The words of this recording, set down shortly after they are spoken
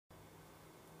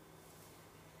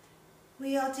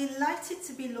We are delighted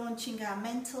to be launching our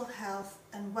mental health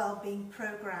and wellbeing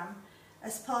programme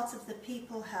as part of the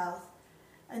Peepul Health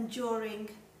and during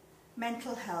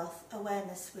Mental Health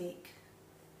Awareness Week.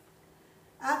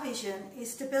 Our vision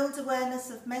is to build awareness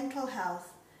of mental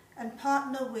health and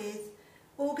partner with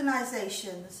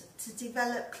organisations to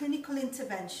develop clinical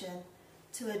intervention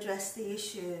to address the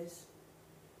issues.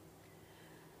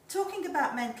 Talking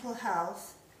about mental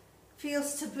health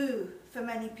feels taboo for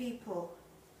many people.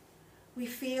 We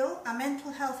feel our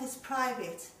mental health is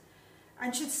private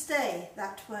and should stay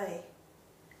that way.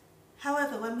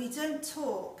 However, when we don't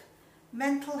talk,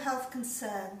 mental health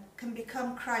concern can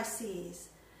become crises,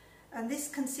 and this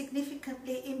can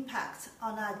significantly impact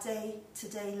on our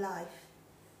day-to-day life.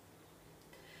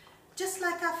 Just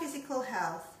like our physical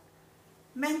health,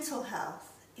 mental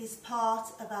health is part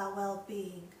of our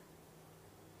well-being.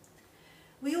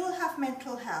 We all have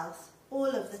mental health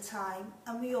all of the time,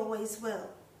 and we always will.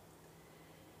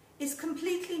 It's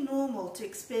completely normal to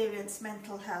experience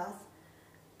mental health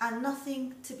and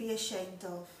nothing to be ashamed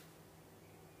of.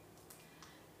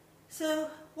 So,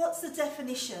 what's the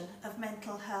definition of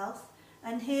mental health?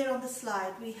 And here on the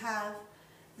slide we have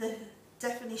the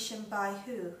definition by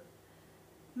WHO.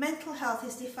 Mental health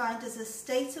is defined as a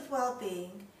state of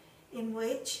well-being in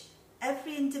which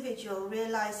every individual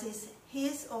realises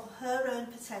his or her own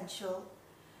potential,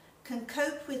 can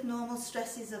cope with normal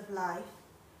stresses of life,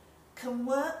 can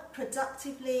work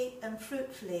productively and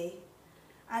fruitfully,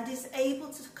 and is able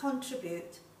to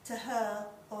contribute to her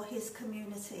or his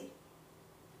community.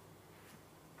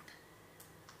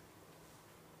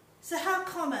 So how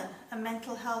common are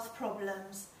mental health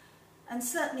problems? And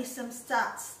certainly some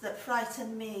stats that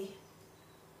frighten me.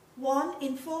 1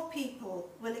 in 4 people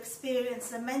will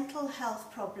experience a mental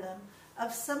health problem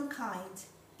of some kind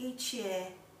each year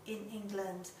in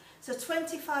England. So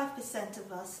 25%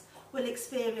 of us will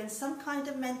experience some kind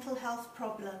of mental health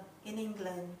problem in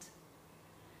England.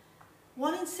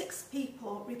 1 in 6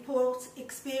 people report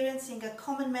experiencing a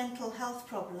common mental health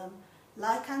problem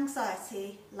like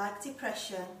anxiety, like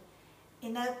depression,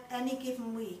 in any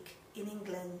given week in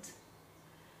England.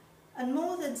 And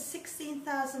more than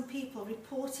 16,000 people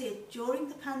reported during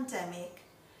the pandemic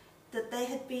that they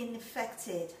had been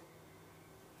affected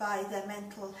by their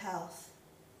mental health.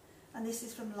 And this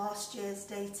is from last year's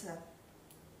data.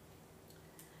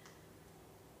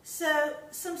 So,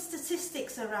 some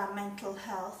statistics around mental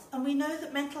health, and we know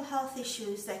that mental health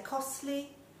issues, they're costly,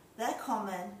 they're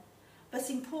common, but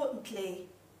importantly,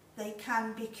 they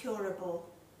can be curable.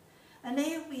 And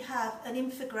here we have an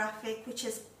infographic which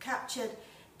has captured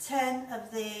 10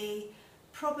 of the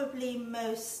probably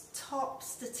most top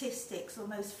statistics or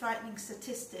most frightening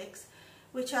statistics,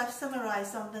 which I've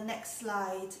summarised on the next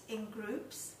slide in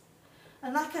groups.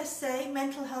 And like I say,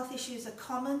 mental health issues are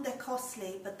common, they're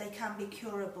costly, but they can be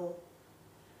curable.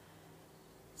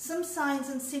 Some signs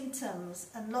and symptoms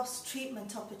and lost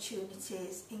treatment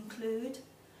opportunities include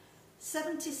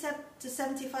 77 to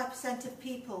 75% of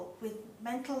people with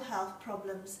mental health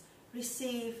problems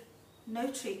receive no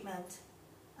treatment,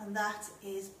 and that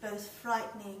is both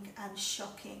frightening and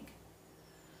shocking.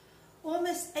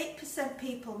 Almost 8%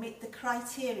 people meet the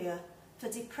criteria for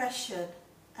depression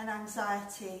and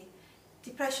anxiety.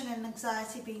 Depression and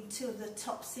anxiety being 2 of the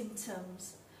top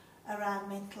symptoms around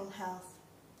mental health.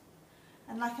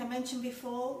 And like I mentioned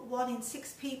before, 1 in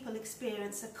 6 people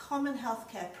experience a common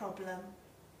healthcare problem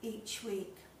each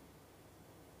week.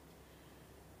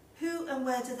 Who and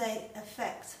where do they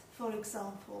affect, for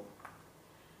example?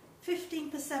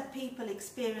 15% people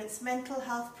experience mental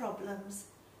health problems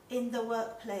in the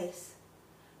workplace.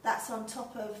 That's on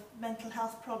top of mental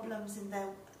health problems in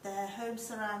their home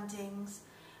surroundings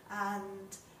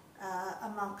and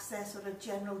amongst their sort of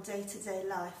general day-to-day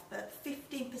life, but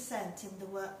 15% in the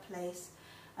workplace.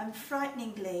 And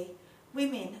frighteningly,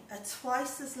 women are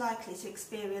twice as likely to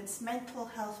experience mental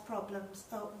health problems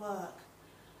at work.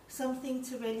 Something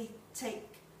to really take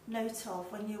note of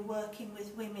when you're working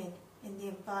with women in the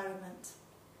environment.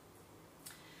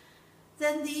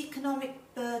 Then the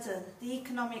economic burden, the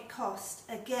economic cost,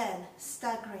 again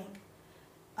staggering.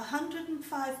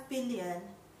 105 billion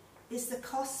is the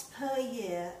cost per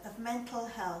year of mental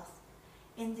health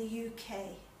in the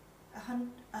UK.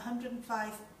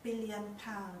 105 billion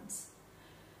pounds,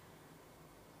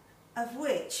 of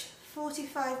which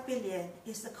 45 billion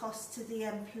is the cost to the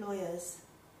employers.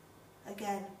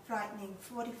 Again, frightening,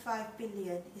 45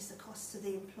 billion is the cost to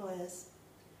the employers.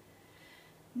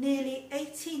 Nearly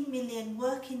 18 million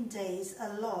working days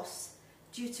are lost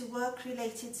due to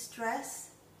work-related stress,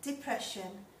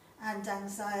 depression and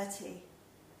anxiety.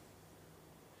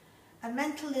 and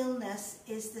mental illness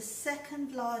is the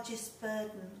second largest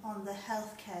burden on the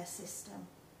healthcare system.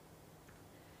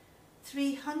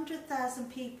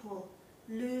 300,000 people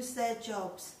lose their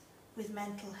jobs with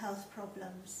mental health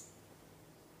problems.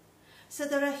 So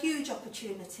there are huge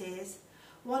opportunities,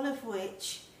 one of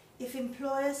which, if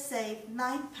employers save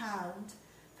 £9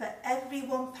 for every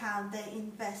 £1 they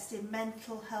invest in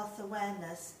mental health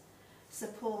awareness,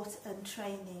 support and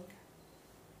training.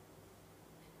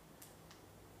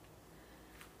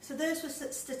 So those were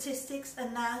statistics,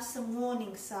 and now some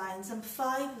warning signs, and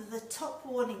 5 of the top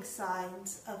warning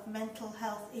signs of mental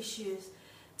health issues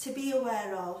to be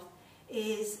aware of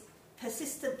is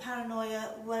persistent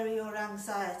paranoia, worry or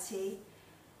anxiety,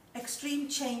 extreme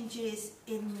changes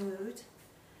in mood,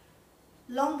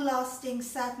 long-lasting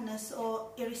sadness or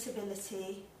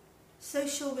irritability,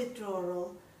 social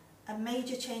withdrawal, and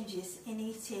major changes in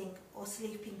eating or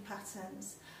sleeping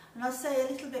patterns. And I'll say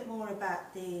a little bit more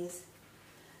about these.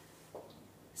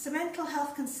 So mental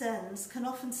health concerns can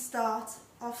often start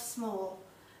off small,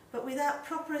 but without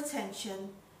proper attention,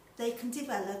 they can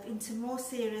develop into more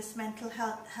serious mental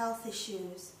health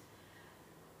issues.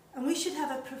 And we should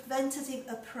have a preventative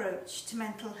approach to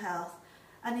mental health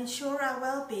and ensure our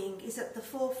well-being is at the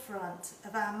forefront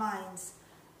of our minds,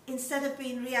 instead of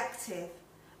being reactive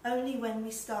only when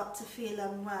we start to feel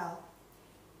unwell.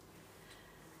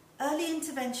 Early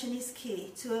intervention is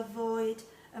key to avoid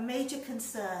a major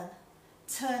concern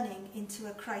turning into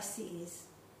a crisis.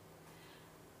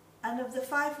 And of the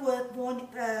 5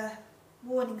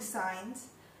 warning signs,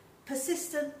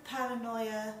 persistent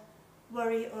paranoia,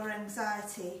 worry or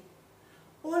anxiety.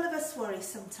 All of us worry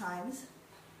sometimes.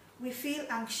 We feel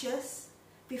anxious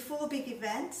before big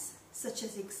events such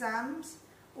as exams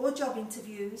or job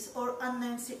interviews or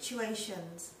unknown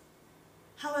situations.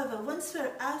 However, once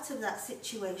we're out of that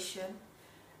situation,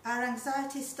 our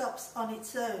anxiety stops on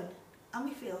its own and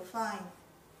we feel fine.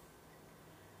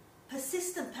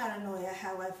 Persistent paranoia,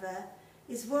 however,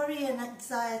 is worry and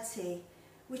anxiety,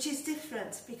 which is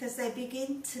different because they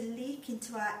begin to leak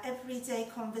into our everyday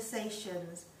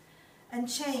conversations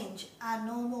and change our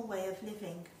normal way of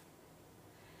living.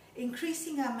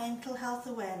 Increasing our mental health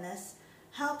awareness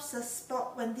helps us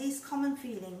spot when these common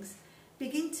feelings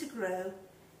begin to grow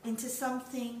into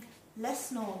something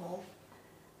less normal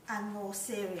and more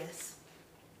serious.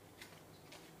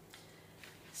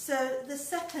 So the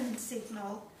second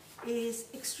signal is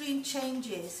extreme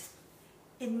changes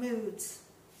in moods.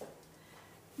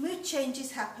 Mood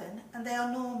changes happen and they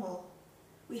are normal.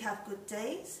 We have good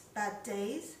days, bad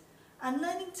days, and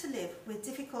learning to live with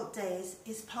difficult days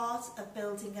is part of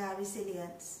building our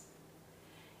resilience.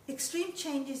 Extreme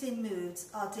changes in moods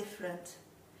are different.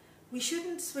 We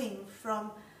shouldn't swing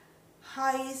from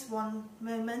highs one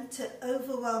moment to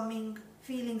overwhelming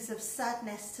feelings of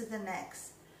sadness to the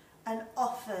next, and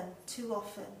too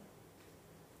often.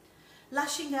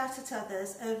 Lashing out at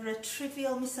others over a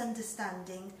trivial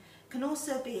misunderstanding can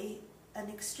also be an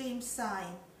extreme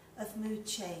sign of mood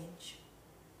change.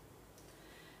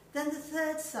 Then the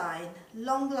third sign,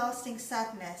 long-lasting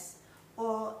sadness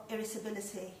or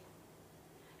irritability.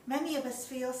 Many of us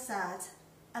feel sad,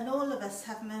 and all of us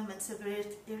have moments of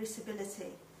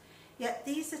irritability, yet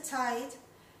these are tied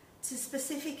to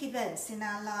specific events in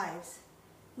our lives.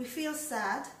 We feel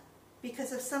sad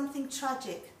because of something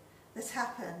tragic that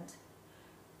happened.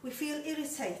 We feel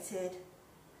irritated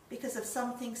because of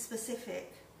something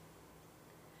specific.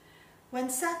 When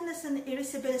sadness and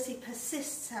irritability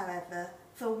persists, however,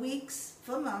 for weeks,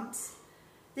 for months,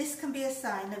 this can be a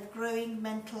sign of growing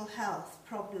mental health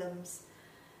problems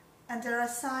and are a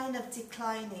sign of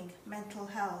declining mental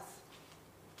health.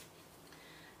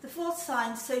 The fourth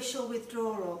sign, social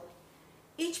withdrawal.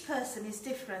 Each person is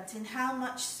different in how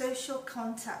much social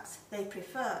contact they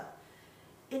prefer.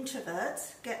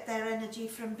 Introverts get their energy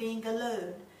from being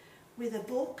alone with a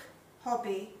book,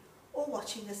 hobby, or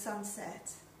watching a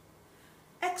sunset.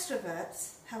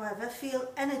 Extroverts, however, feel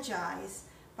energized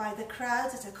by the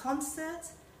crowd at a concert,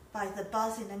 by the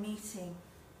buzz in a meeting.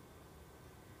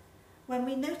 When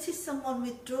we notice someone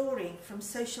withdrawing from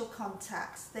social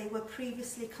contacts they were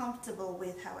previously comfortable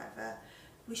with, however,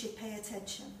 we should pay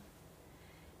attention.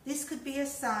 This could be a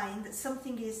sign that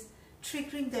something is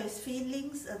triggering those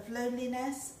feelings of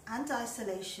loneliness and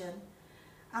isolation,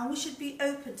 and we should be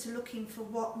open to looking for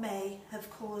what may have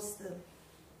caused them.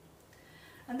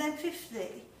 And then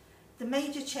fifthly, the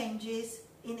major changes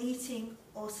in eating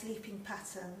or sleeping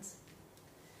patterns.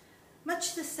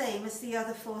 Much the same as the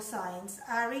other 4 signs,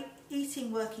 our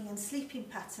eating, working and sleeping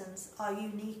patterns are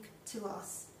unique to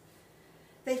us.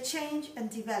 They change and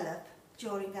develop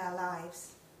during our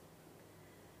lives.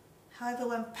 However,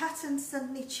 when patterns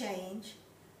suddenly change,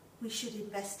 we should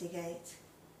investigate.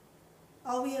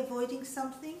 Are we avoiding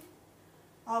something?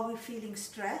 Are we feeling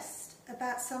stressed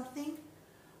about something?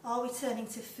 Are we turning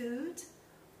to food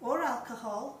or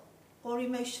alcohol or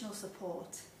emotional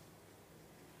support?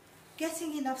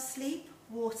 Getting enough sleep,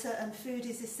 water and food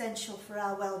is essential for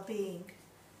our well-being.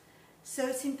 So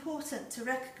it's important to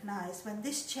recognise when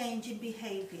this change in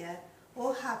behaviour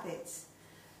or habits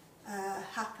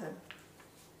happen.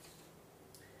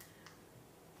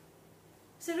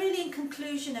 So really, in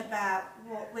conclusion about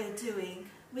what we're doing,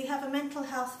 we have a mental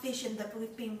health vision that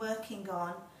we've been working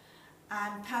on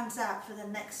and pans out for the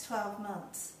next 12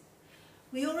 months.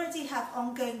 We already have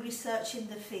ongoing research in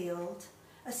the field,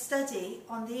 a study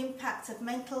on the impact of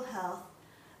mental health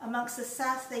amongst the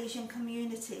South Asian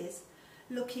communities,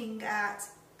 looking at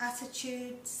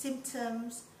attitude,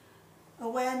 symptoms,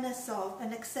 awareness of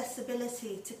and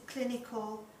accessibility to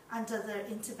clinical and other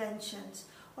interventions,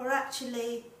 or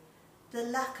actually the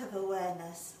lack of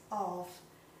awareness of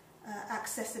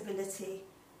accessibility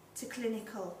to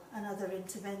clinical and other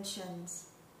interventions.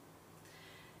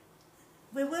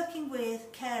 We're working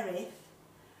with CAREIF,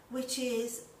 which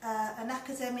is an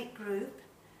academic group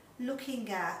looking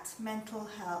at mental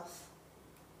health.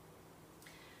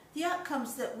 The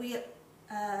outcomes that we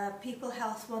Peepul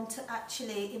Health want to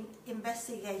actually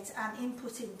investigate and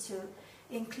input into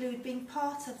include being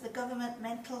part of the government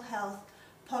mental health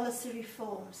policy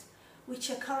reforms which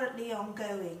are currently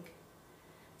ongoing.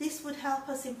 This would help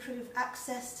us improve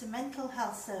access to mental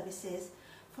health services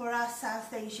for our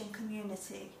South Asian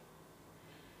community.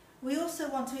 We also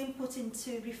want to input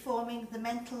into reforming the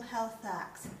Mental Health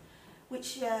Act,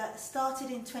 which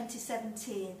started in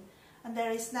 2017, and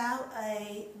there is now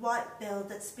a white bill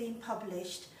that's been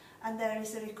published, and there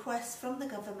is a request from the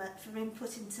government for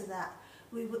input into that,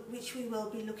 which we will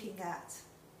be looking at.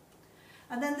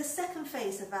 And then the second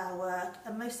phase of our work,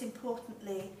 and most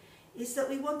importantly, is that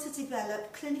we want to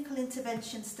develop clinical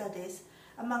intervention studies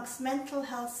amongst mental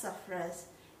health sufferers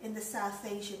in the South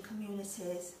Asian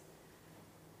communities.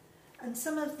 And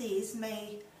some of these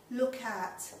may look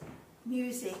at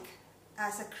music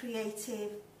as a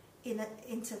creative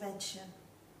intervention.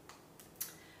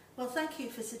 Well, thank you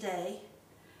for today,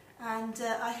 and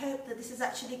I hope that this has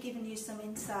actually given you some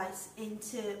insights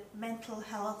into mental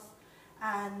health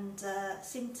and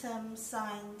symptoms,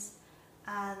 signs,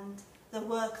 and the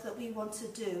work that we want to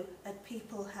do at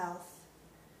Peepul Health.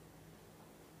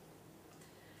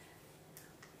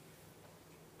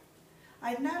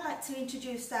 I'd now like to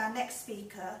introduce our next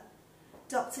speaker,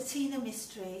 Dr. Tina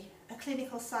Mistry, a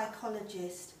clinical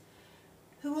psychologist,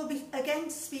 who will be again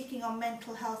speaking on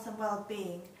mental health and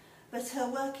well-being, but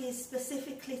her work is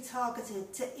specifically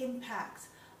targeted to impact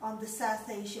on the South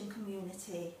Asian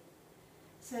community.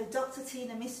 So Dr.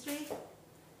 Tina Mistry,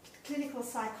 clinical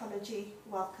psychology,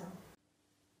 welcome.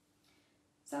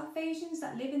 South Asians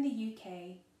that live in the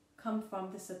UK come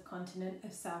from the subcontinent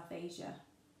of South Asia.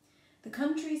 The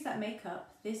countries that make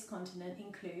up this continent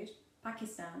include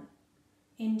Pakistan,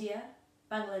 India,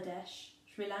 Bangladesh,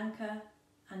 Sri Lanka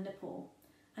and Nepal,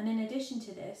 and in addition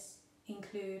to this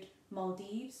include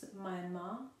Maldives,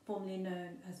 Myanmar, formerly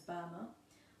known as Burma,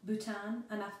 Bhutan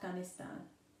and Afghanistan.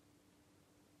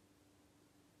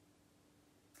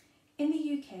 In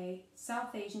the UK,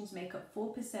 South Asians make up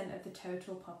 4% of the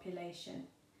total population,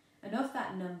 and of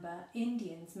that number,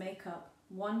 Indians make up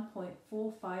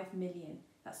 1.45 million,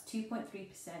 that's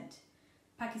 2.3%,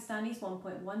 Pakistanis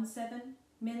 1.17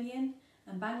 million,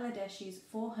 and Bangladeshis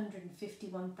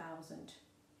 451,000.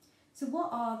 So what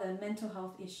are the mental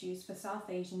health issues for South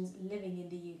Asians living in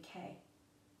the UK?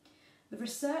 The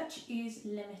research is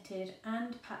limited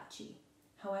and patchy.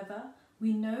 However,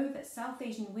 we know that South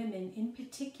Asian women in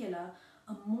particular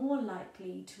are more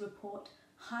likely to report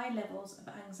high levels of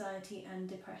anxiety and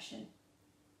depression.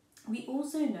 We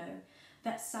also know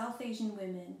that South Asian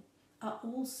women are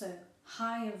also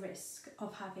higher risk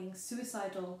of having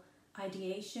suicidal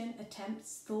ideation,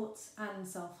 attempts, thoughts and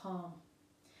self-harm.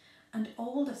 And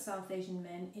older South Asian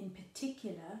men, in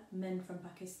particular men from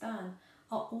Pakistan,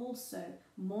 are also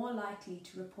more likely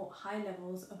to report high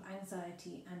levels of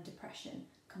anxiety and depression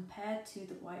compared to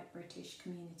the white British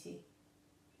community.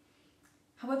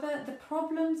 However, the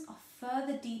problems are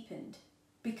further deepened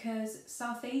because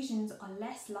South Asians are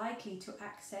less likely to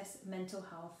access mental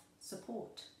health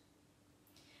support.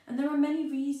 And there are many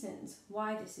reasons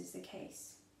why this is the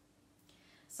case.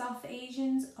 South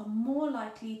Asians are more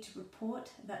likely to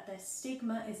report that their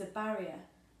stigma is a barrier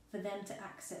for them to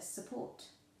access support.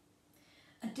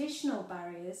 Additional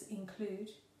barriers include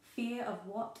fear of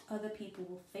what other people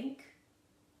will think,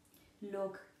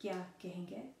 log kya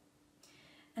kahenge,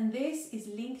 and this is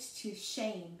linked to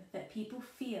shame that people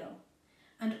feel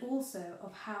and also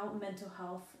of how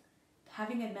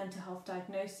having a mental health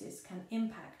diagnosis can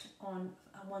impact on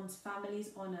one's family's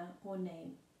honour or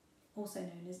name, also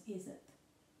known as izzat.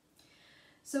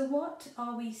 So what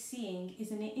are we seeing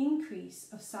is an increase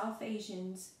of South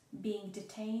Asians being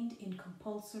detained in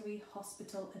compulsory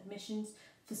hospital admissions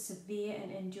for severe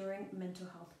and enduring mental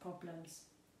health problems.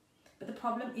 But the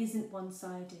problem isn't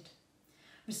one-sided.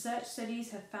 Research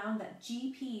studies have found that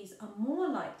GPs are more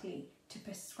likely to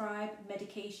prescribe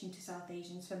medication to South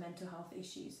Asians for mental health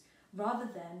issues rather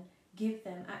than give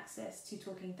them access to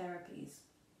talking therapies.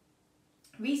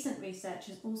 Recent research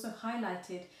has also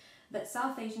highlighted that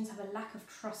South Asians have a lack of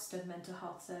trust of mental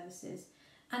health services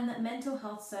and that mental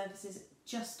health services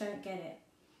just don't get it.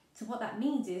 So what that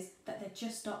means is that they're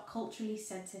just not culturally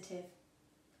sensitive.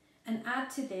 And add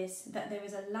to this that there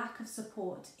is a lack of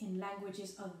support in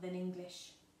languages other than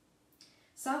English.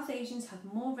 South Asians have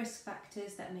more risk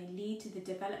factors that may lead to the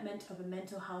development of a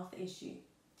mental health issue.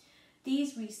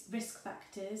 These risk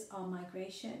factors are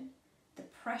migration, the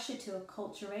pressure to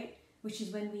acculturate, which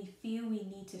is when we feel we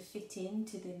need to fit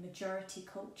into the majority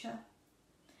culture,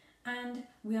 and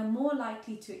we are more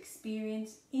likely to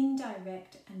experience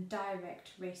indirect and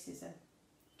direct racism.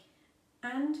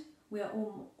 And we are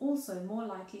also more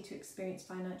likely to experience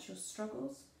financial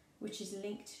struggles, which is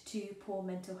linked to poor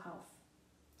mental health.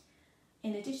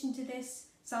 In addition to this,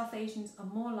 South Asians are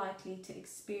more likely to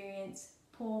experience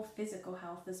poor physical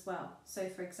health as well. So,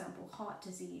 for example, heart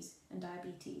disease and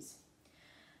diabetes.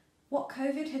 What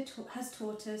COVID has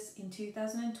taught us in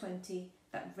 2020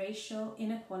 that racial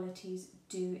inequalities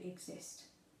do exist.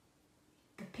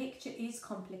 The picture is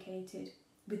complicated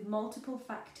with multiple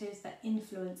factors that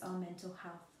influence our mental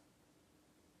health.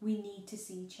 We need to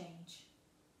see change.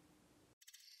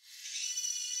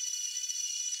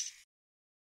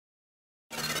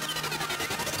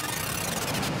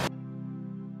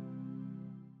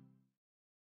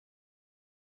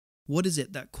 What is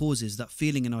it that causes that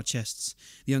feeling in our chests,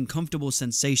 the uncomfortable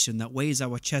sensation that weighs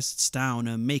our chests down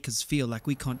and make us feel like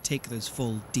we can't take those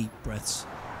full, deep breaths?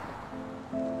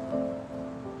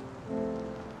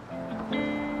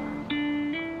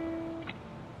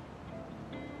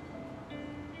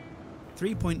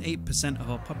 3.8%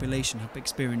 of our population have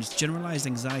experienced generalized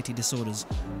anxiety disorders,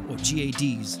 or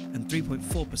GADs, and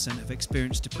 3.4% have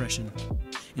experienced depression.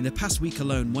 In the past week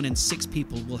alone, 1 in 6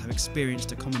 people will have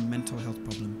experienced a common mental health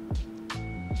problem.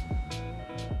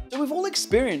 So we've all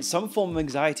experienced some form of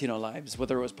anxiety in our lives,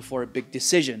 whether it was before a big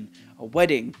decision, a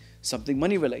wedding, something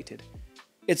money related.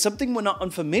 It's something we're not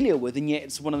unfamiliar with, and yet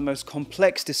it's one of the most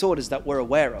complex disorders that we're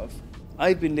aware of.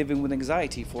 I've been living with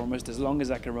anxiety for almost as long as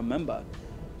I can remember,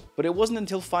 but it wasn't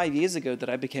until 5 years ago that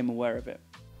I became aware of it.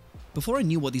 Before I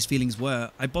knew what these feelings were,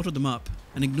 I bottled them up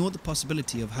and ignored the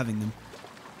possibility of having them.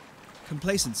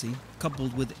 Complacency,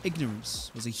 coupled with ignorance,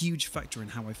 was a huge factor in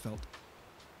how I felt.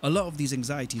 A lot of these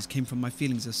anxieties came from my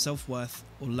feelings of self-worth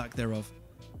or lack thereof.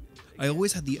 I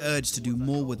always had the urge to do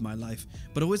more with my life,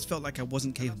 but always felt like I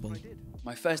wasn't capable.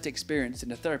 My first experience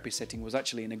in a therapy setting was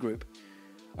actually in a group.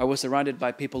 I was surrounded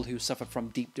by people who suffered from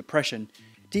deep depression,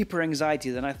 deeper anxiety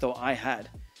than I thought I had.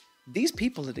 These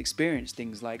people had experienced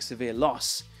things like severe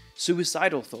loss,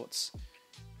 suicidal thoughts.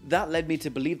 That led me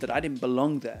to believe that I didn't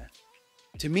belong there.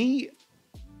 To me,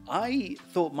 I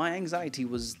thought my anxiety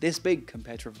was this big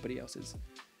compared to everybody else's.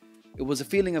 It was a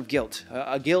feeling of guilt,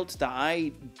 a guilt that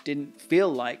I didn't feel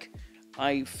like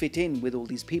I fit in with all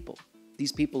these people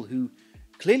who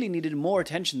clearly needed more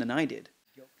attention than I did.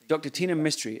 Dr. Tina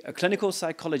Mistry, a clinical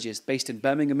psychologist based in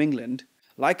Birmingham, England,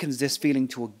 likens this feeling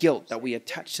to a guilt that we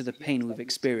attach to the pain we've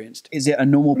experienced. Is it a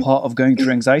normal part of going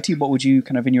through anxiety? What would you,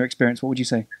 in your experience, what would you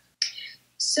say?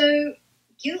 So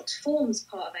guilt forms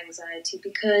part of anxiety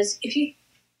because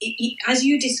as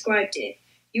you described it,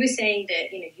 you were saying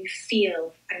that, you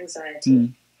feel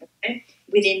anxiety okay,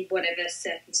 within whatever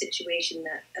certain situation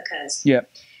that occurs. Yeah.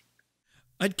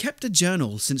 I'd kept a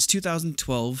journal since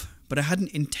 2012, but I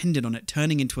hadn't intended on it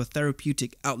turning into a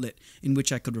therapeutic outlet in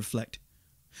which I could reflect.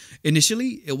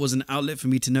 Initially, it was an outlet for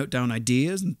me to note down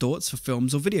ideas and thoughts for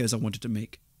films or videos I wanted to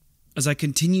make. As I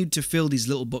continued to fill these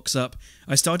little books up,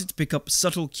 I started to pick up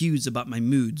subtle cues about my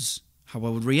moods, how I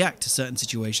would react to certain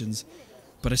situations,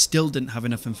 but I still didn't have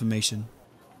enough information.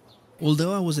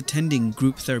 Although I was attending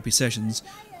group therapy sessions,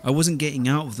 I wasn't getting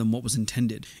out of them what was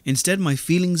intended. Instead, my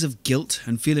feelings of guilt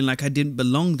and feeling like I didn't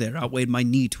belong there outweighed my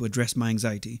need to address my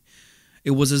anxiety.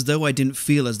 It was as though I didn't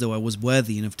feel as though I was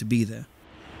worthy enough to be there.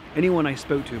 Anyone I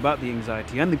spoke to about the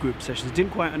anxiety and the group sessions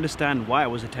didn't quite understand why I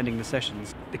was attending the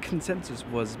sessions. The consensus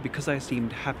was because I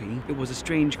seemed happy, it was a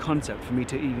strange concept for me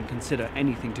to even consider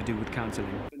anything to do with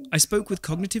counselling. I spoke with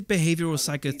cognitive behavioral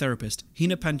psychotherapist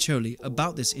Hina Pancholi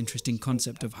about this interesting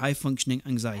concept of high-functioning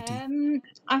anxiety.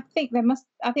 I think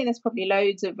there's probably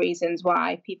loads of reasons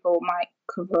why people might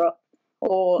cover up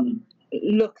or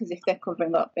look as if they're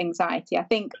covering up anxiety. I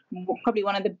think probably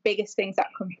one of the biggest things that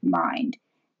come to mind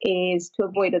is to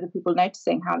avoid other people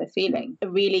noticing how they're feeling. A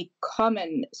really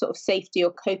common sort of safety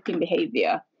or coping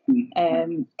behaviour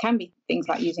can be things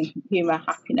like using humour,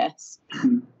 happiness.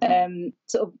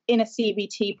 Sort of in a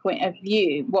CBT point of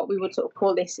view, what we would sort of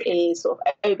call this is sort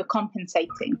of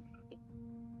overcompensating.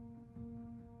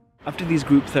 After these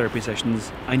group therapy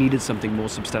sessions, I needed something more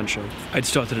substantial. I'd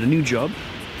started a new job,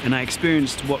 and I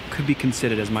experienced what could be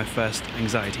considered as my first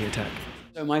anxiety attack.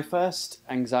 So my first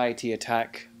anxiety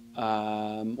attack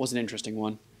was an interesting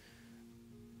one.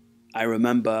 I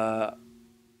remember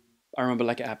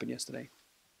like it happened yesterday.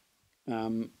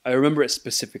 I remember it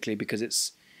specifically because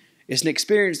it's an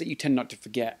experience that you tend not to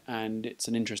forget, and it's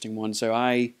an interesting one. So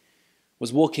I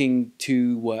was walking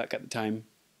to work at the time,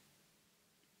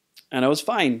 and I was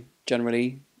fine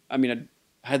generally. I mean,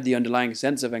 I had the underlying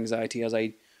sense of anxiety, as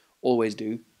I always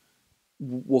do,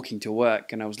 walking to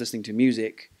work, and I was listening to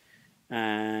music,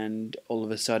 and all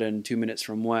of a sudden, 2 minutes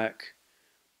from work,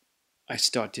 I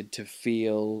started to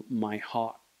feel my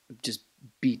heart just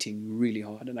beating really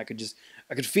hard, and I could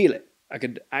feel it. I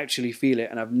could actually feel it,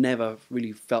 and I've never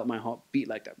really felt my heart beat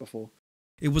like that before.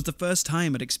 It was the first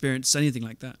time I'd experienced anything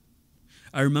like that.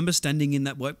 I remember standing in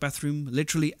that work bathroom,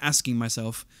 literally asking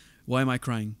myself, why am I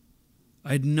crying?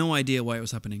 I had no idea why it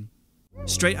was happening.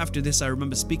 Straight after this, I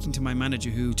remember speaking to my manager,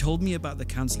 who told me about the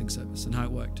counselling service and how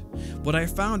it worked. What I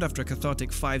found after a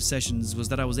cathartic 5 sessions was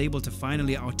that I was able to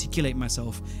finally articulate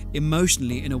myself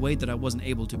emotionally in a way that I wasn't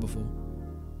able to before.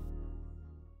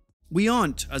 We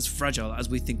aren't as fragile as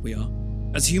we think we are.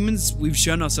 As humans, we've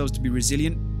shown ourselves to be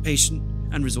resilient, patient,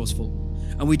 and resourceful,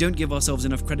 and we don't give ourselves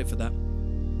enough credit for that.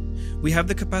 We have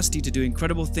the capacity to do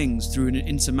incredible things through an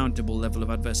insurmountable level of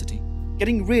adversity.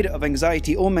 Getting rid of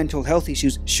anxiety or mental health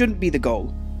issues shouldn't be the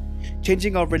goal.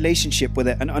 Changing our relationship with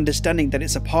it and understanding that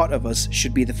it's a part of us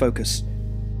should be the focus.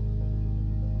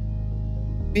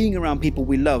 Being around people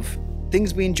we love,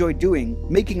 things we enjoy doing,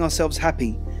 making ourselves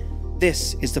happy.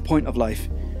 This is the point of life.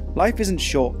 Life isn't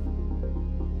short.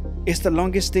 It's the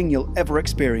longest thing you'll ever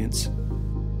experience.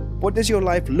 What does your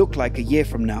life look like a year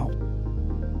from now?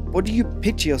 What do you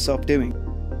picture yourself doing?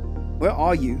 Where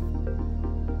are you?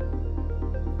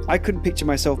 I couldn't picture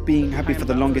myself being happy for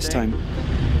the longest time.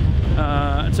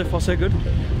 And so far so good.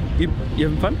 You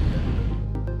having fun?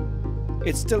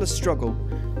 It's still a struggle,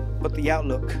 but the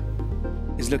outlook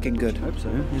is looking good. I hope so.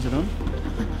 Is it on?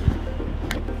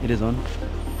 It is on.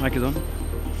 Mic is on.